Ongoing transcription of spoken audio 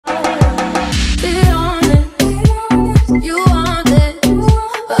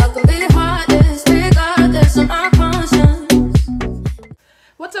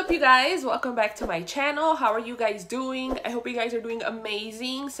guys, welcome back to my channel. How are you guys doing? I hope you guys are doing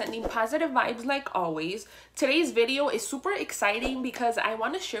amazing, sending positive vibes like always. Today's video is super exciting because I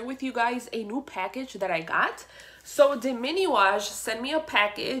want to share with you guys a new package that I got. So Ft.Deminuage sent me a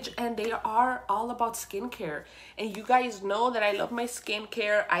package and they are all about skincare. And you guys know that I love my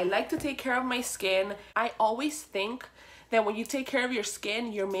skincare. I like to take care of my skin. I always think that when you take care of your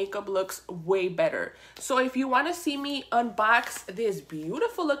skin, your makeup looks way better. So if you want to see me unbox this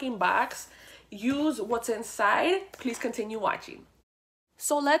beautiful looking box, use what's inside, please continue watching.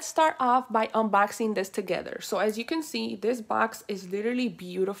 So let's start off by unboxing this together. So as you can see, this box is literally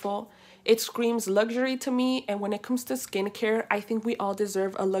beautiful. It screams luxury to me, and when it comes to skincare, I think we all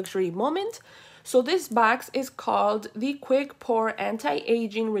deserve a luxury moment. So this box is called the Quick Pore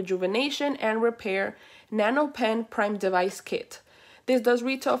Anti-Aging Rejuvenation and Repair Nano Pen Prime Device Kit. This does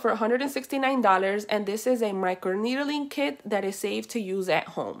retail for $169, and this is a microneedling kit that is safe to use at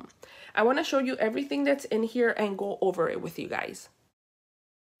home. I want to show you everything that's in here and go over it with you guys.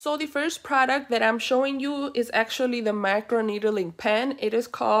 So the first product that I'm showing you is actually the microneedling pen. It is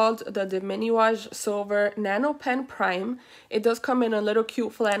called the Ft.Deminuage Silver Nano Pen Prime. It does come in a little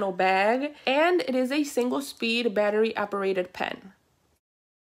cute flannel bag, and it is a single speed battery operated pen.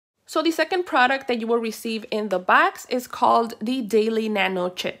 So the second product that you will receive in the box is called the Daily Nano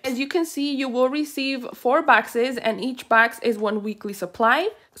Chips. As you can see, you will receive 4 boxes and each box is 1 weekly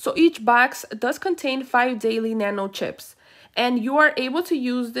supply. So each box does contain 5 daily nano chips. And you are able to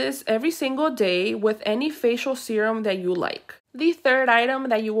use this every single day with any facial serum that you like. The third item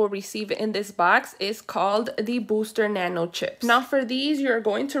that you will receive in this box is called the Booster Nano Chips. Now for these, you're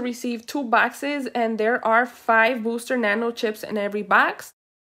going to receive 2 boxes and there are 5 Booster Nano Chips in every box.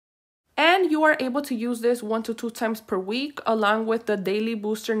 And you are able to use this 1 to 2 times per week along with the Daily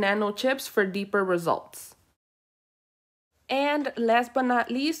Booster Nano Chips for deeper results. And last but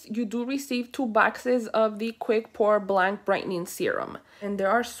not least, you do receive 2 boxes of the Quick Pore Blank Brightening Serum. And there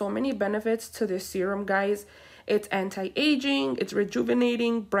are so many benefits to this serum, guys. It's anti-aging, it's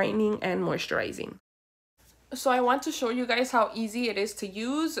rejuvenating, brightening, and moisturizing. So I want to show you guys how easy it is to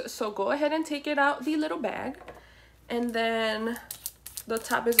use. So go ahead and take it out the little bag. And then the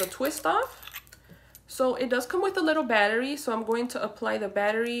top is a twist off. So it does come with a little battery. So I'm going to apply the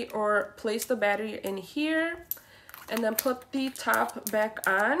battery or place the battery in here. And then put the top back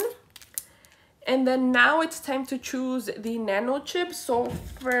on. And then now it's time to choose the nano chip. So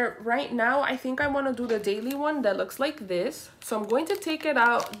for right now, I think I want to do the daily one that looks like this. So I'm going to take it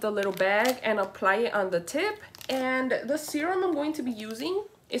out the little bag and apply it on the tip. And the serum I'm going to be using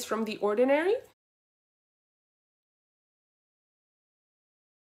is from The Ordinary.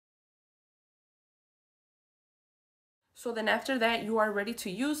 So then after that, you are ready to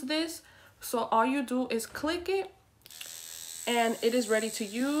use this. So all you do is click it. And it is ready to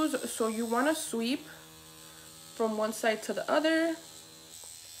use. So you want to sweep from one side to the other.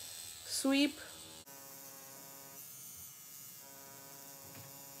 Sweep.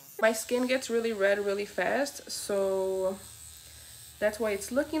 My skin gets really red really fast, so that's why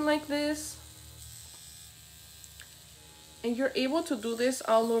it's looking like this. And you're able to do this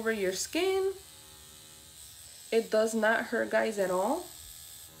all over your skin. It does not hurt, guys, at all.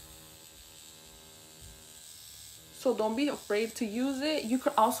 So don't be afraid to use it. You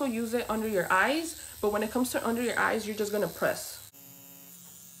could also use it under your eyes, but when it comes to under your eyes, you're just gonna press.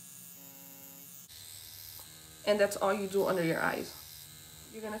 And that's all you do under your eyes.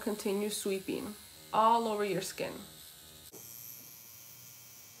 You're gonna continue sweeping all over your skin.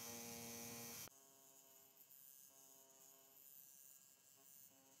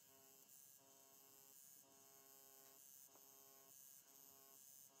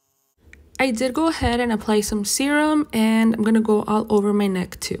 I did go ahead and apply some serum, and I'm gonna go all over my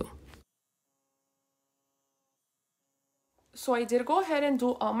neck too. So I did go ahead and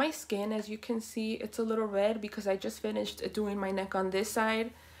do all my skin. As you can see, it's a little red because I just finished doing my neck on this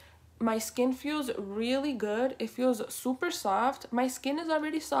side. My skin feels really good. It feels super soft. My skin is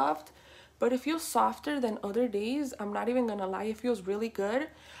already soft, but it feels softer than other days. I'm not even gonna lie, it feels really good.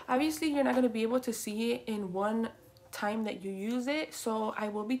 Obviously, you're not gonna be able to see it in one time that you use it, so I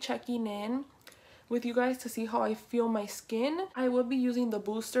will be checking in with you guys to see how I feel my skin. I will be using the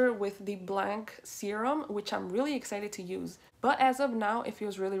booster with the blank serum, which I'm really excited to use, but as of now it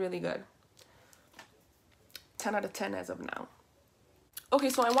feels really good. 10 out of 10 as of now. Okay,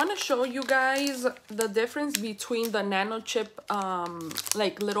 so I want to show you guys the difference between the nano chip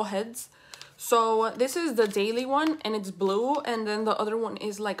like little heads. So this is the daily one and it's blue, and then the other one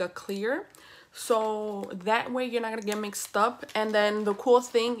is like a clear. So that way you're not gonna get mixed up. And then the cool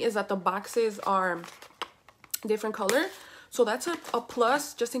thing is that the boxes are different color. So that's a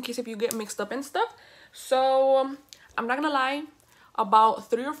plus, just in case if you get mixed up and stuff. So I'm not gonna lie, about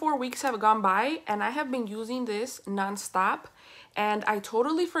 3 or 4 weeks have gone by and I have been using this non-stop, and I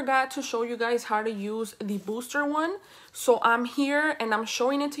totally forgot to show you guys how to use the booster one. So I'm here and I'm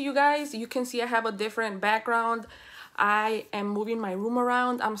showing it to you guys. You can see I have a different background. I am moving my room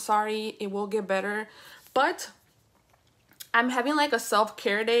around. I'm sorry, it will get better, but I'm having like a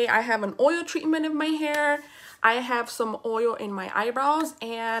self-care day. I have an oil treatment in my hair, I have some oil in my eyebrows,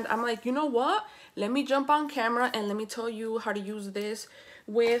 and I'm like, you know what, let me jump on camera and let me tell you how to use this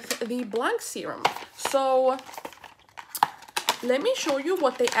with the Blanc serum. So let me show you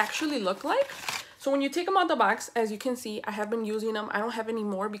what they actually look like. So when you take them out the box, as you can see, I have been using them. I don't have any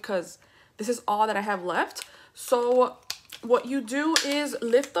more because this is all that I have left. So what you do is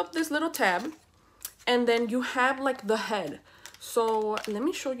lift up this little tab, and then you have like the head. So let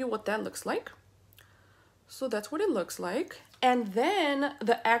me show you what that looks like. So that's what it looks like. And then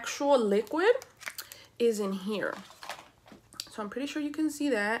the actual liquid is in here. So I'm pretty sure you can see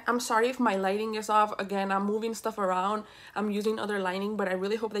that. I'm sorry if my lighting is off. Again, I'm moving stuff around. I'm using other lighting, but I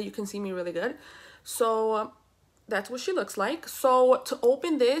really hope that you can see me really good. So that's what she looks like. So to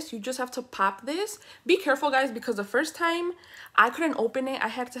open this, you just have to pop this. Be careful, guys, because the first time I couldn't open it. I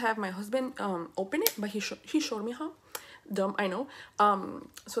had to have my husband open it, but he showed me how. Dumb, I know.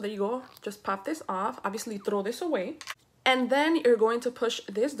 So there you go. Just pop this off. Obviously throw this away, and then you're going to push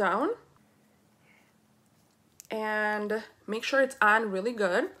this down and make sure it's on really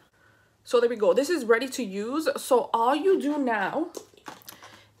good. So there we go. This is ready to use. So all you do now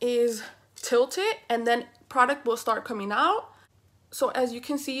is tilt it, and then product will start coming out. So as you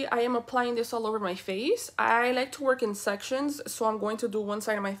can see, I am applying this all over my face. I like to work in sections, so I'm going to do one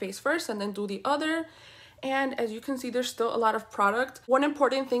side of my face first and then do the other. And as you can see, there's still a lot of product. One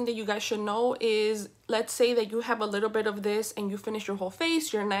important thing that you guys should know is, let's say that you have a little bit of this and you finish your whole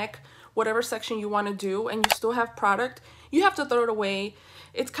face, your neck, whatever section you want to do, and you still have product, you have to throw it away.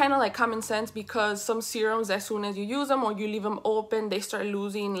 It's kind of like common sense, because some serums, as soon as you use them or you leave them open, they start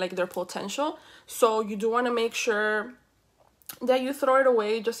losing like their potential. So you do want to make sure that you throw it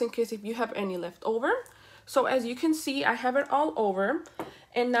away, just in case if you have any left over. So as you can see, I have it all over,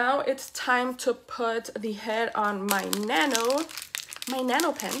 and now it's time to put the head on my nano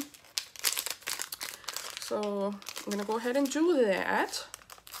pen. So I'm gonna go ahead and do that.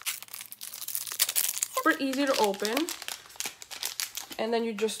 Super easy to open, and then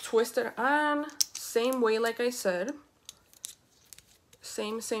you just twist it on, same way like I said,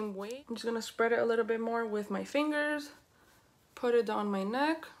 same way. I'm just gonna spread it a little bit more with my fingers, put it down my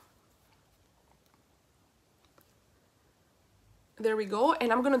neck. There we go.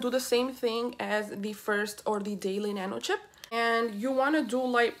 And I'm gonna do the same thing as the first or the daily nano chip. And you want to do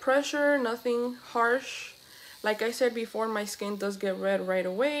light pressure, nothing harsh. Like I said before, my skin does get red right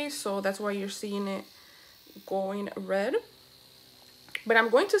away, so that's why you're seeing it going red. But I'm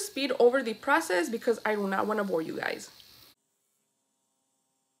going to speed over the process because I do not want to bore you guys.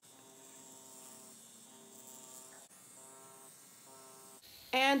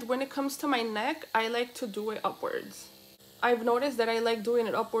 And when it comes to my neck, I like to do it upwards. I've noticed that I like doing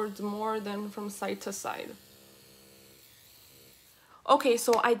it upwards more than from side to side. Okay,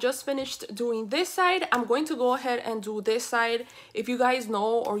 so I just finished doing this side. I'm going to go ahead and do this side. If you guys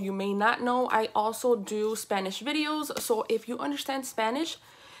know, or you may not know, I also do Spanish videos. So if you understand Spanish,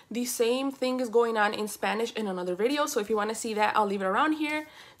 the same thing is going on in Spanish in another video. So if you want to see that, I'll leave it around here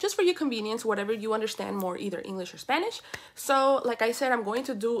just for your convenience, whatever you understand more, either English or Spanish. So like I said, I'm going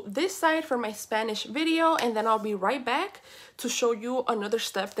to do this side for my Spanish video, and then I'll be right back to show you another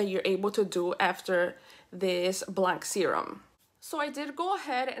step that you're able to do after this Blanc serum. So I did go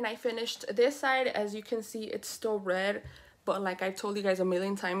ahead and I finished this side. As you can see, it's still red, but like I've told you guys a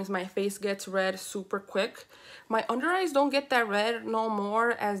million times, my face gets red super quick. My under eyes don't get that red no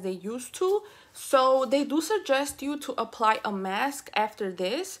more as they used to. So they do suggest you to apply a mask after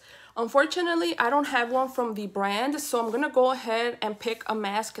this. Unfortunately, I don't have one from the brand, so I'm gonna go ahead and pick a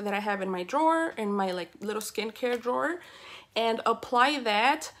mask that I have in my drawer, in my like little skincare drawer, and apply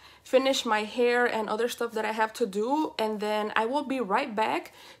that, finish my hair and other stuff that I have to do, and then I will be right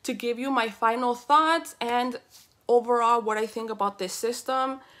back to give you my final thoughts and overall what I think about this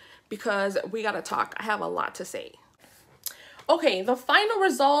system, because we gotta talk. I have a lot to say. Okay, the final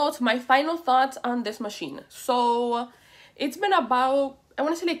result, my final thoughts on this machine. So it's been about, I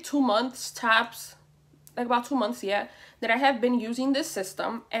want to say like 2 months tops, like about 2 months, yeah, that I have been using this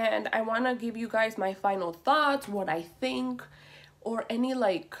system, and I want to give you guys my final thoughts, what I think, or any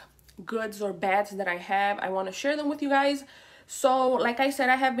like goods or bads that I have. I want to share them with you guys. So like I said,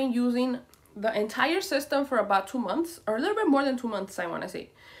 I have been using the entire system for about 2 months, or a little bit more than 2 months, I want to say.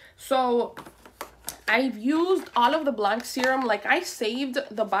 So I've used all of the Blanc serum. Like, I saved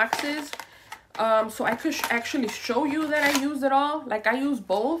the boxes so I could actually show you that I used it all. Like, I used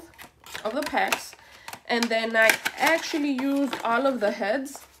both of the packs, and then I actually used all of the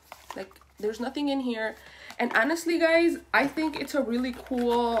heads. Like, there's nothing in here. And honestly, guys, I think it's a really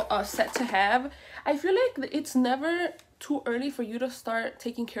cool set to have. I feel like it's never too early for you to start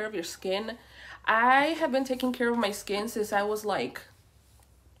taking care of your skin. I have been taking care of my skin since I was like,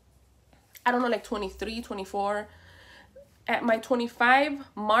 I don't know, like 23, 24. At my 25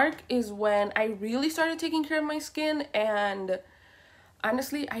 mark is when I really started taking care of my skin, and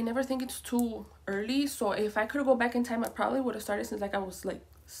honestly, I never think it's too early. So if I could go back in time, I probably would have started since like I was like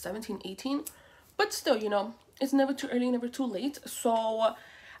 17, 18. But still, you know, it's never too early, never too late. So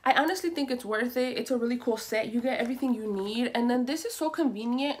I honestly think it's worth it. It's a really cool set. You get everything you need. And then this is so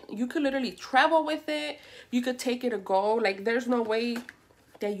convenient. You could literally travel with it. You could take it to go. Like, there's no way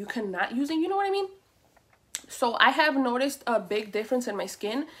that you cannot use it. You know what I mean? So I have noticed a big difference in my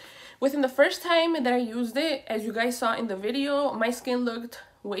skin. Within the first time that I used it, as you guys saw in the video, my skin looked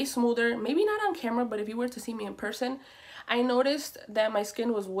way smoother. Maybe not on camera, but if you were to see me in person, I noticed that my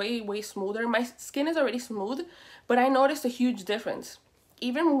skin was way smoother. My skin is already smooth, but I noticed a huge difference.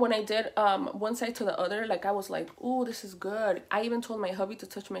 Even when I did one side to the other, like, I was like, oh, this is good. I even told my hubby to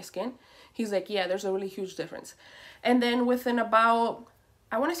touch my skin. He's like, yeah, there's a really huge difference. And then within about,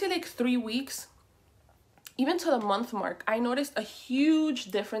 I want to say like 3 weeks, even to the month mark, I noticed a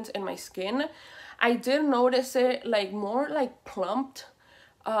huge difference in my skin. I did notice it like more like plumped,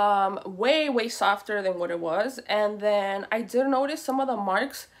 way softer than what it was. And then I did notice some of the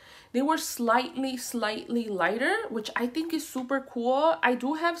marks, they were slightly lighter, which I think is super cool. I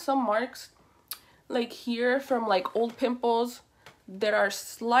do have some marks like here from like old pimples that are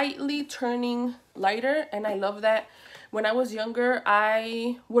slightly turning lighter, and I love that. When I was younger,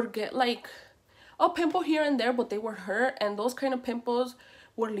 I would get like a pimple here and there, but they would hurt, and those kind of pimples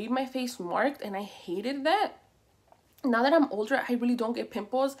would leave my face marked, and I hated that. Now that I'm older, I really don't get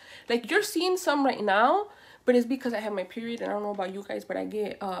pimples. Like, you're seeing some right now, but it's because I have my period, and I don't know about you guys, but I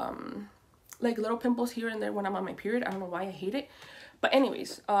get like little pimples here and there when I'm on my period. I don't know why I hate it. But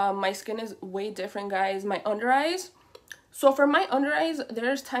anyways, my skin is way different, guys. My under eyes. So for my under eyes,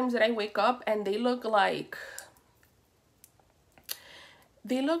 there's times that I wake up and they look like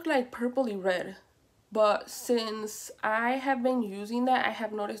purpley red. But since I have been using that, I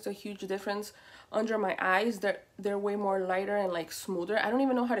have noticed a huge difference under my eyes. They're way more lighter and like smoother. I don't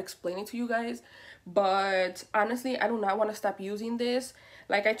even know how to explain it to you guys, but honestly, I do not want to stop using this.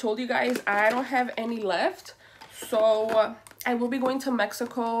 Like I told you guys, I don't have any left. So I will be going to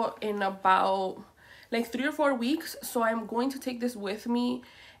Mexico in about like 3 or 4 weeks. So I'm going to take this with me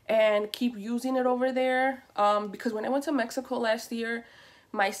and keep using it over there. Because when I went to Mexico last year,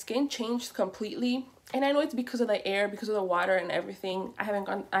 my skin changed completely. And I know it's because of the air, because of the water and everything. I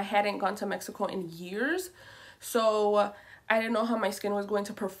hadn't gone to Mexico in years. So I didn't know how my skin was going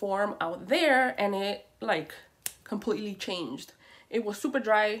to perform out there, and it like completely changed. It was super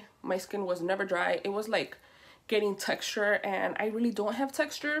dry. My skin was never dry. It was like getting texture, and I really don't have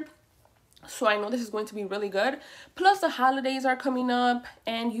texture. So I know this is going to be really good. Plus the holidays are coming up,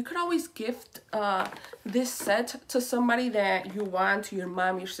 and you could always gift this set to somebody that you want, to your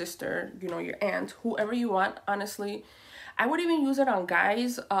mom, your sister, you know, your aunt, whoever you want. Honestly, I would even use it on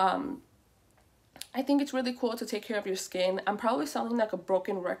guys. I think it's really cool to take care of your skin. I'm probably sounding like a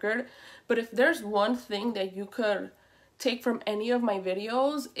broken record, but if there's one thing that you could take from any of my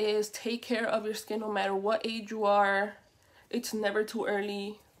videos, is take care of your skin no matter what age you are. It's never too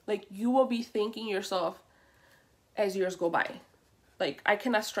early. Like, you will be thanking yourself as years go by. Like, I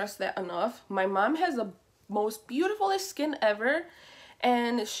cannot stress that enough. My mom has the most beautifulest skin ever,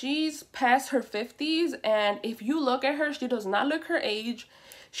 and she's past her 50s, and if you look at her, she does not look her age.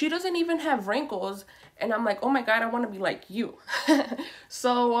 She doesn't even have wrinkles, and I'm like, oh my god, I want to be like you.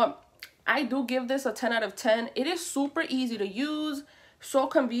 So I do give this a 10 out of 10. It is super easy to use, so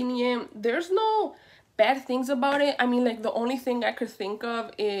convenient. There's no bad things about it. I mean, like, the only thing I could think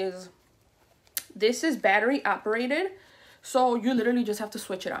of is this is battery operated, so you literally just have to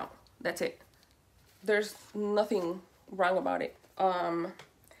switch it out. That's it. There's nothing wrong about it. And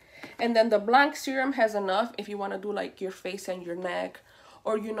then the Blanc serum has enough if you want to do like your face and your neck,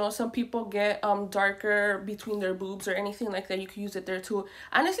 or you know, some people get darker between their boobs or anything like that. You could use it there too.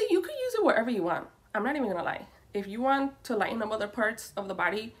 Honestly, you could use it wherever you want. I'm not even gonna lie. If you want to lighten up other parts of the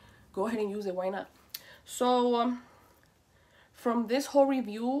body, go ahead and use it. Why not? So from this whole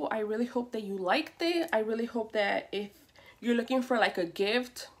review, I really hope that you liked it. I really hope that if you're looking for like a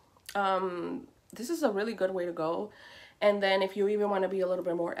gift This is a really good way to go. And then if you even want to be a little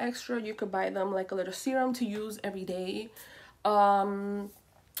bit more extra, you could buy them like a little serum to use every day.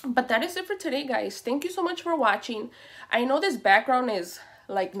 But that is it for today, guys. Thank you so much for watching. I know this background is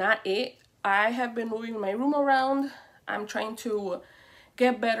like not it. I have been moving my room around. I'm trying to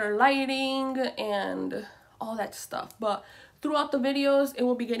get better lighting and all that stuff, but throughout the videos it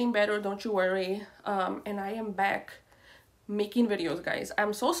will be getting better, don't you worry. And I am back making videos, guys.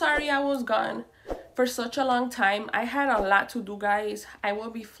 I'm so sorry I was gone for such a long time. I had a lot to do, guys. I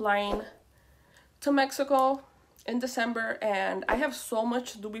will be flying to Mexico in December and I have so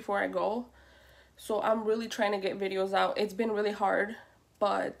much to do before I go, so I'm really trying to get videos out. It's been really hard,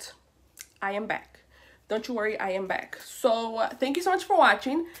 but I am back. Don't you worry, I am back. So thank you so much for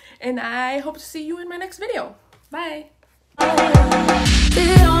watching, and I hope to see you in my next video. Bye.